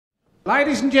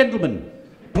Ladies and gentlemen,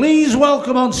 please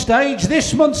welcome on stage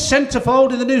this month's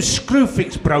centrefold in the new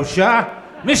Screwfix brochure,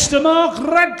 Mr. Mark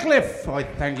Radcliffe. I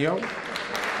thank you.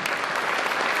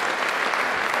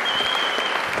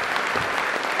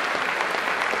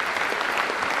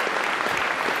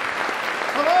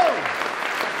 Hello.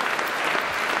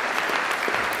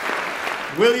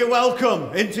 Will you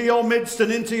welcome into your midst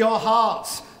and into your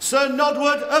hearts, Sir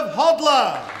Nodwood of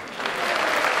Hodler.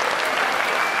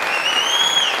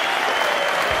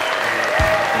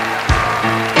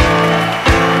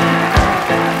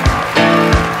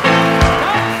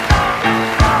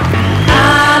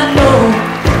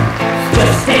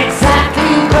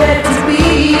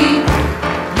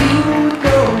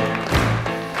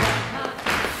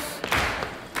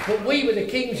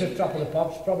 Kings of Top of the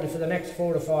Pops, probably for the next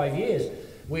 4 or 5 years.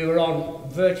 We were on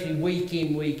virtually week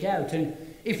in, week out, and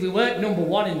if we weren't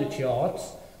 #1 in the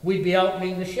charts, we'd be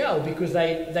opening the show, because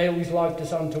they always liked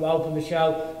us on to open the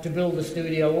show to build the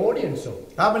studio audience up.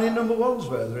 How many #1s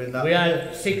were there in that? We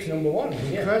had 6 #1s,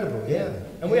 yeah. Incredible, yeah.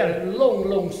 And we had a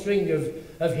long string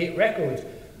of hit records.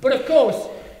 But of course,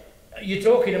 you're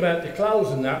talking about the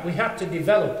clothes and that, we had to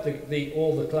develop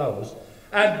all the clothes.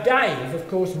 And Dave, of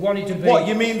course, wanted to be... What,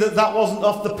 you mean that wasn't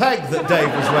off the peg that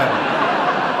Dave was wearing?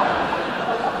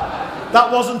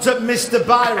 That wasn't at Mr.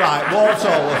 Byright,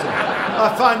 Walsall, was it?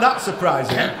 I find that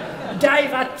surprising. Dave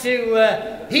had to...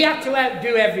 he had to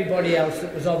outdo everybody else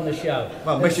that was on the show.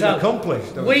 Well, mission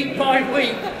accomplished. Week by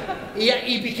week,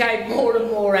 he became more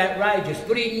and more outrageous.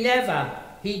 But he'd never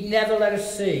let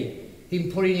us see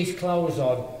him putting his clothes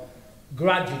on.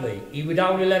 Gradually, he would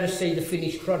only let us see the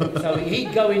finished product, so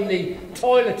he'd go in the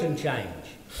toilet and change.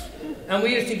 And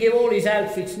we used to give all his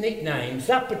outfits nicknames.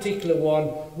 That particular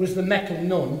one was the Metal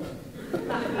Nun.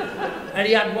 And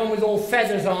he had one with all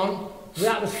feathers on.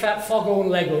 That was Fat Foghorn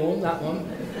Leghorn, that one.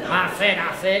 I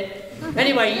said.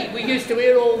 Anyway, we used to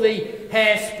hear all the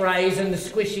hairsprays and the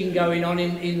squishing going on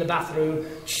in the bathroom.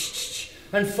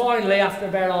 And finally, after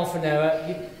about half an hour,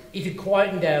 he could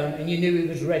quieten down and you knew he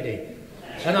was ready.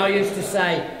 And I used to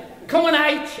say, "Come on,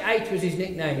 H." H was his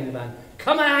nickname in the band.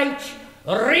 "Come on, H,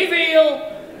 reveal."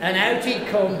 And out he'd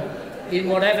come in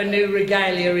whatever new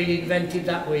regalia he'd invented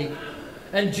that week.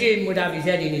 And Jim would have his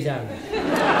head in his hands.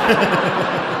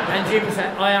 And Jim would say,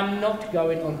 "I am not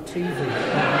going on TV."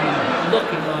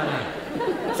 Looking like that.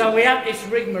 So we had this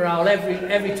rigmarole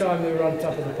every time we were on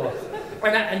Top of the Pops.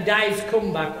 And Dave's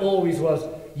comeback always was,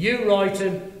 "You write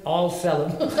them, I'll sell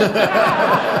them."